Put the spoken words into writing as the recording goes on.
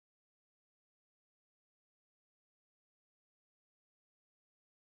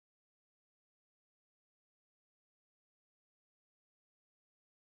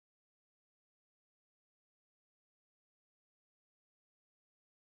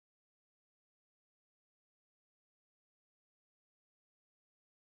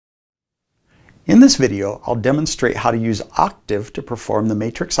In this video, I'll demonstrate how to use Octave to perform the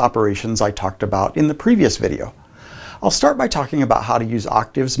matrix operations I talked about in the previous video. I'll start by talking about how to use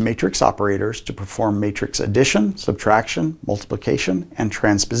Octave's matrix operators to perform matrix addition, subtraction, multiplication, and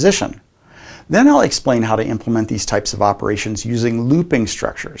transposition. Then I'll explain how to implement these types of operations using looping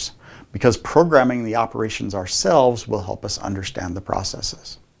structures, because programming the operations ourselves will help us understand the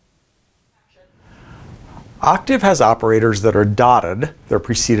processes. Octave has operators that are dotted, they're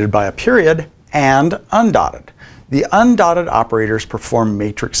preceded by a period, and undotted. The undotted operators perform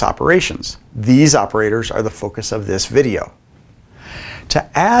matrix operations. These operators are the focus of this video.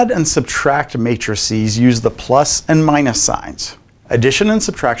 To add and subtract matrices, use the plus and minus signs. Addition and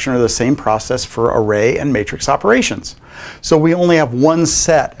subtraction are the same process for array and matrix operations. So we only have one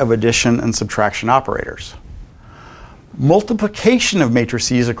set of addition and subtraction operators. Multiplication of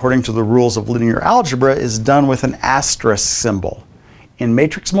matrices according to the rules of linear algebra is done with an asterisk symbol. In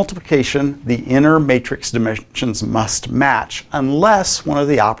matrix multiplication, the inner matrix dimensions must match unless one of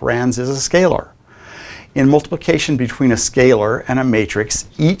the operands is a scalar. In multiplication between a scalar and a matrix,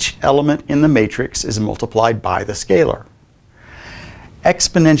 each element in the matrix is multiplied by the scalar.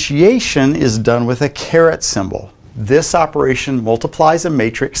 Exponentiation is done with a caret symbol. This operation multiplies a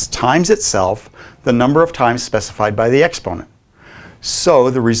matrix times itself the number of times specified by the exponent. So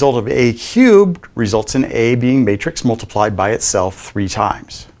the result of A cubed results in A being matrix multiplied by itself 3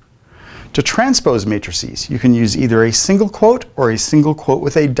 times. To transpose matrices, you can use either a single quote or a single quote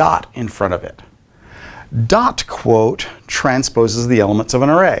with a dot in front of it. Dot quote transposes the elements of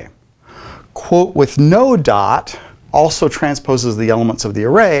an array. Quote with no dot also transposes the elements of the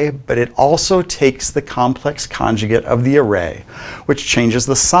array, but it also takes the complex conjugate of the array, which changes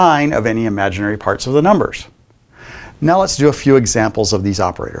the sign of any imaginary parts of the numbers. Now let's do a few examples of these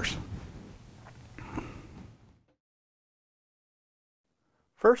operators.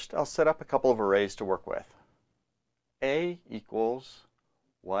 First, I'll set up a couple of arrays to work with. A equals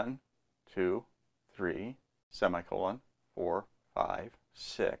 1, 2, 3, semicolon, 4, 5,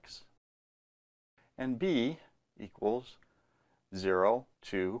 6. And B equals 0,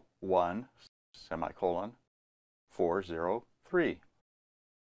 2, 1, semicolon, 4, 0, 3.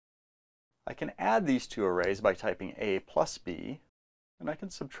 I can add these two arrays by typing A plus B, and I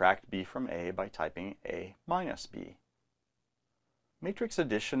can subtract B from A by typing A minus B. Matrix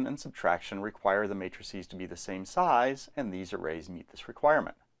addition and subtraction require the matrices to be the same size, and these arrays meet this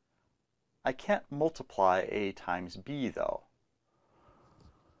requirement. I can't multiply A times B though.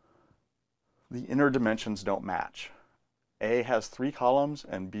 The inner dimensions don't match. A has 3 columns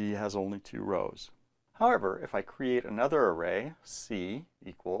and B has only 2 rows. However, if I create another array, C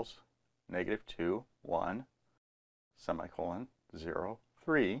equals -2, 1, semicolon, 0,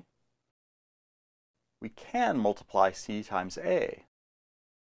 3, we can multiply C times A.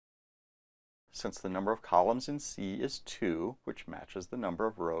 Since the number of columns in C is 2, which matches the number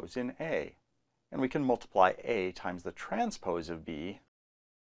of rows in A. And we can multiply A times the transpose of B,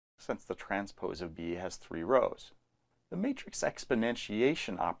 since the transpose of B has 3 rows. The matrix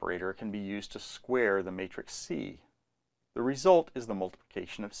exponentiation operator can be used to square the matrix C. The result is the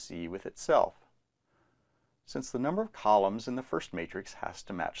multiplication of C with itself. Since the number of columns in the first matrix has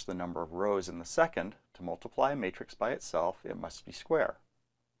to match the number of rows in the second, to multiply a matrix by itself, it must be square.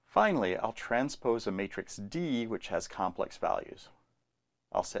 Finally, I'll transpose a matrix D which has complex values.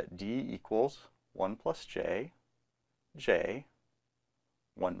 I'll set D equals 1 plus J, J,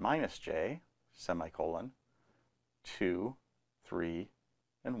 1 minus J, semicolon, 2, 3,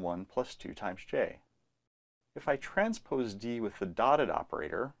 and 1 plus 2 times J. If I transpose D with the dotted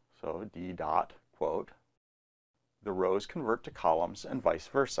operator, so D dot, quote, the rows convert to columns and vice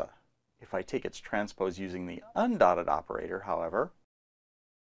versa. If I take its transpose using the undotted operator, however,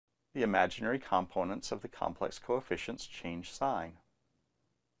 the imaginary components of the complex coefficients change sign.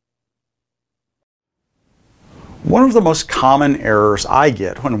 One of the most common errors I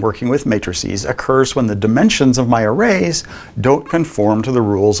get when working with matrices occurs when the dimensions of my arrays don't conform to the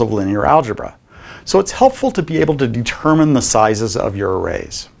rules of linear algebra. So it's helpful to be able to determine the sizes of your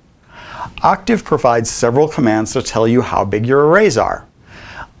arrays. Octave provides several commands to tell you how big your arrays are.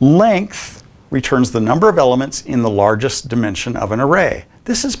 Length returns the number of elements in the largest dimension of an array.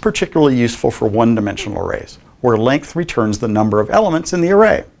 This is particularly useful for one-dimensional arrays, where length returns the number of elements in the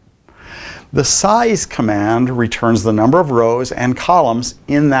array. The size command returns the number of rows and columns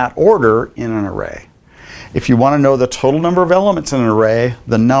in that order in an array. If you want to know the total number of elements in an array,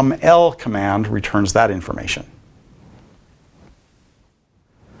 the numL command returns that information.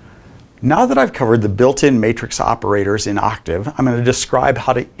 Now that I've covered the built-in matrix operators in Octave, I'm going to describe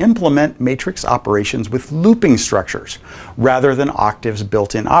how to implement matrix operations with looping structures rather than Octave's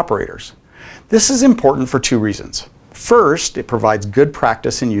built-in operators. This is important for two reasons. First, it provides good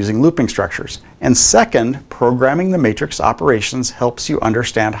practice in using looping structures. And second, programming the matrix operations helps you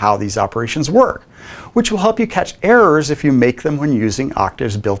understand how these operations work, which will help you catch errors if you make them when using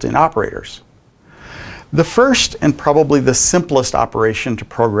Octave's built-in operators. The first and probably the simplest operation to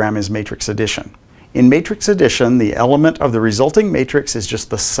program is matrix addition. In matrix addition, the element of the resulting matrix is just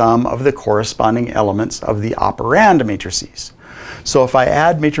the sum of the corresponding elements of the operand matrices. So if I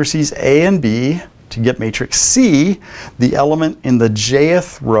add matrices A and B to get matrix C, the element in the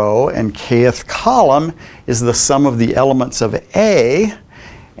jth row and kth column is the sum of the elements of A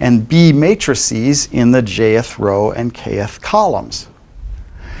and B matrices in the jth row and kth columns.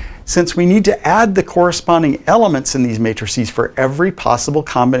 Since we need to add the corresponding elements in these matrices for every possible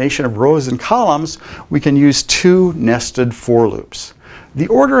combination of rows and columns, we can use two nested for loops. The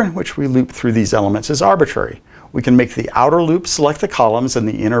order in which we loop through these elements is arbitrary. We can make the outer loop select the columns and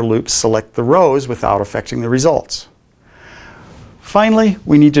the inner loop select the rows without affecting the results. Finally,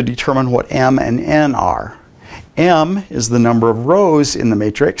 we need to determine what M and N are. M is the number of rows in the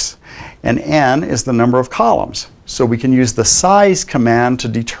matrix, and N is the number of columns. So we can use the size command to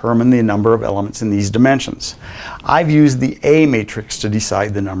determine the number of elements in these dimensions. I've used the A matrix to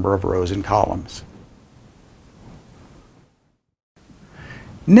decide the number of rows and columns.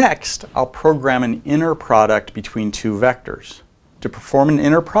 Next, I'll program an inner product between two vectors. To perform an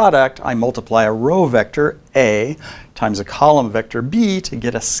inner product, I multiply a row vector, A, times a column vector, B, to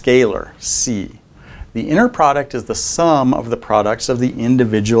get a scalar, C. The inner product is the sum of the products of the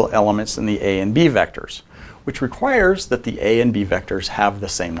individual elements in the A and B vectors, which requires that the A and B vectors have the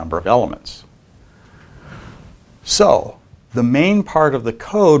same number of elements. So, the main part of the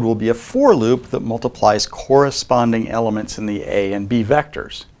code will be a for loop that multiplies corresponding elements in the A and B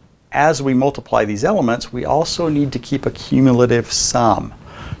vectors. As we multiply these elements, we also need to keep a cumulative sum,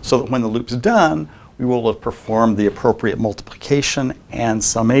 so that when the loop's done, we will have performed the appropriate multiplication and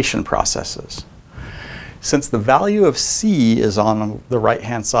summation processes. Since the value of C is on the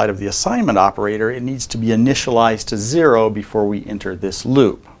right-hand side of the assignment operator, it needs to be initialized to 0 before we enter this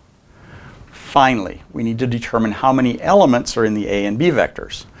loop. Finally, we need to determine how many elements are in the A and B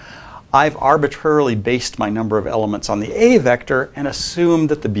vectors. I've arbitrarily based my number of elements on the A vector and assumed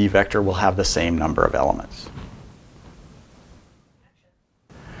that the B vector will have the same number of elements.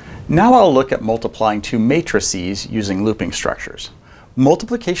 Now I'll look at multiplying two matrices using looping structures.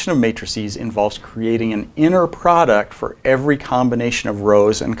 Multiplication of matrices involves creating an inner product for every combination of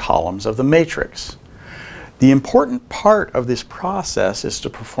rows and columns of the matrix. The important part of this process is to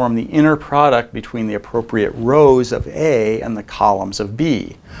perform the inner product between the appropriate rows of A and the columns of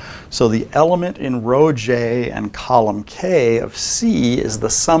B. So the element in row J and column K of C is the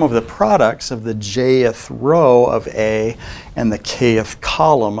sum of the products of the jth row of A and the kth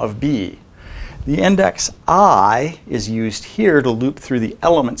column of B. The index I is used here to loop through the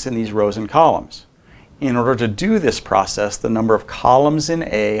elements in these rows and columns. In order to do this process, the number of columns in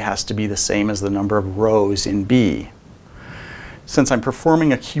A has to be the same as the number of rows in B. Since I'm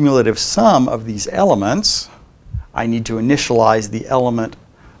performing a cumulative sum of these elements, I need to initialize the element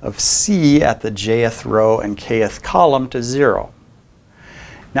of C at the jth row and kth column to 0.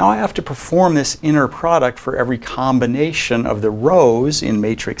 Now I have to perform this inner product for every combination of the rows in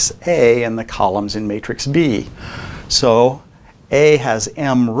matrix A and the columns in matrix B. So A has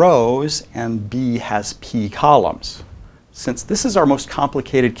M rows and B has P columns. Since this is our most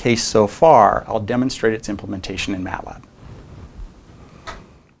complicated case so far, I'll demonstrate its implementation in MATLAB.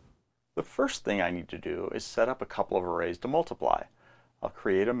 The first thing I need to do is set up a couple of arrays to multiply. I'll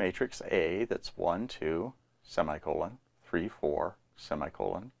create a matrix A that's 1, 2, semicolon, 3, 4,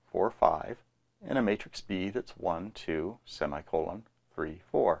 semicolon, 4, 5, and a matrix B that's 1, 2, semicolon, 3,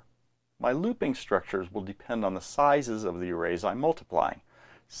 4. My looping structures will depend on the sizes of the arrays I'm multiplying,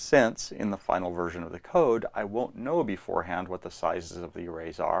 since in the final version of the code I won't know beforehand what the sizes of the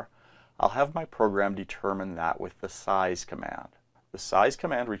arrays are. I'll have my program determine that with the size command. The size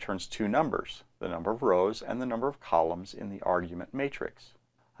command returns two numbers, the number of rows and the number of columns in the argument matrix.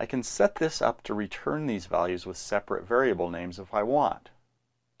 I can set this up to return these values with separate variable names if I want.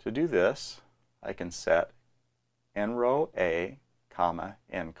 To do this, I can set nrow A, comma,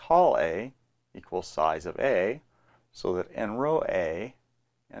 ncol A equals size of A, so that nrow A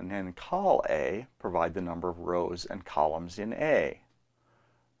and ncol A provide the number of rows and columns in A.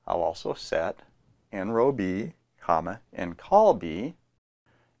 I'll also set nrow B, comma, ncol B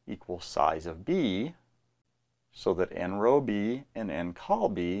equals size of B, so that nrow B and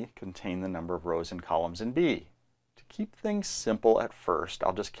ncol B contain the number of rows and columns in B. To keep things simple at first,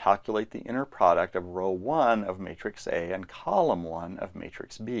 I'll just calculate the inner product of row 1 of matrix A and column 1 of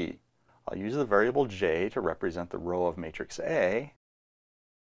matrix B. I'll use the variable j to represent the row of matrix A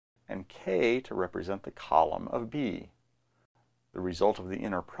and k to represent the column of B. The result of the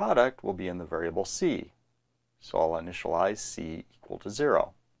inner product will be in the variable c, so I'll initialize c equal to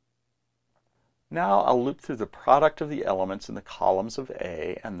 0. Now I'll loop through the product of the elements in the columns of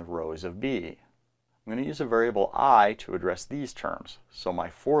A and the rows of B. I'm going to use a variable I to address these terms, so my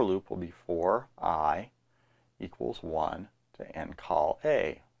for loop will be for I equals 1 to n call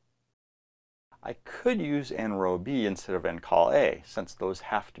A. I could use n row B instead of n call A, since those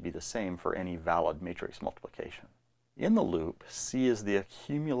have to be the same for any valid matrix multiplication. In the loop, C is the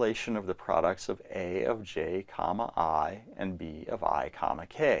accumulation of the products of A of j comma I and B of I comma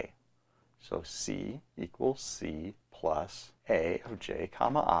k. So C equals C plus A of j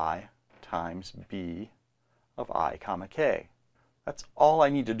comma I times B of I comma k. That's all I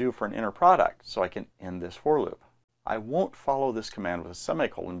need to do for an inner product, so I can end this for loop. I won't follow this command with a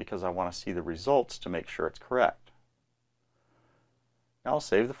semicolon because I want to see the results to make sure it's correct. Now I'll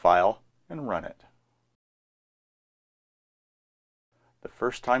save the file and run it. The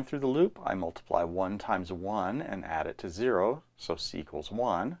first time through the loop, I multiply 1 times 1 and add it to 0, so c equals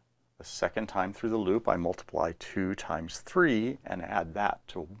 1. The second time through the loop, I multiply 2 times 3 and add that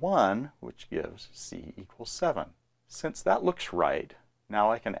to 1, which gives c equals 7. Since that looks right, now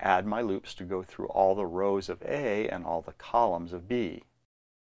I can add my loops to go through all the rows of A and all the columns of B.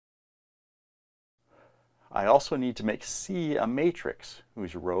 I also need to make C a matrix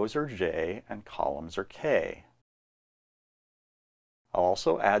whose rows are J and columns are K. I'll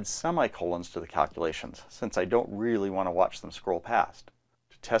also add semicolons to the calculations, since I don't really want to watch them scroll past.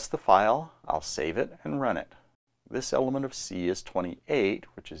 To test the file, I'll save it and run it. This element of C is 28,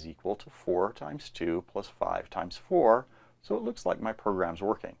 which is equal to 4 times 2 plus 5 times 4, so it looks like my program's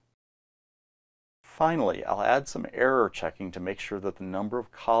working. Finally, I'll add some error checking to make sure that the number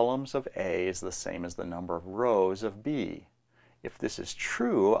of columns of A is the same as the number of rows of B. If this is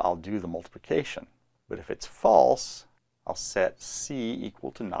true, I'll do the multiplication. But if it's false, I'll set C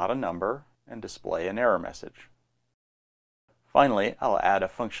equal to not a number and display an error message. Finally, I'll add a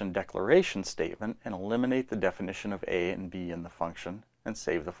function declaration statement and eliminate the definition of A and B in the function and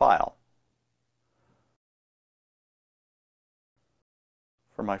save the file.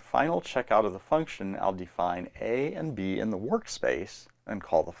 For my final checkout of the function, I'll define A and B in the workspace and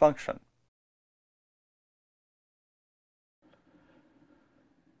call the function.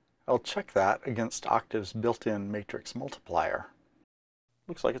 I'll check that against Octave's built-in matrix multiplier.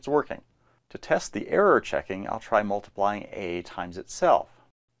 Looks like it's working. To test the error checking, I'll try multiplying A times itself.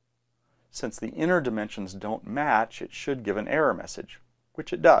 Since the inner dimensions don't match, it should give an error message,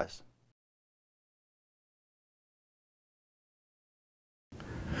 which it does.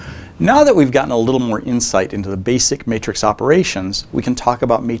 Now that we've gotten a little more insight into the basic matrix operations, we can talk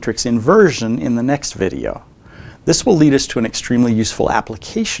about matrix inversion in the next video. This will lead us to an extremely useful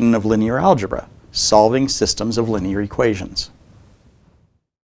application of linear algebra, solving systems of linear equations.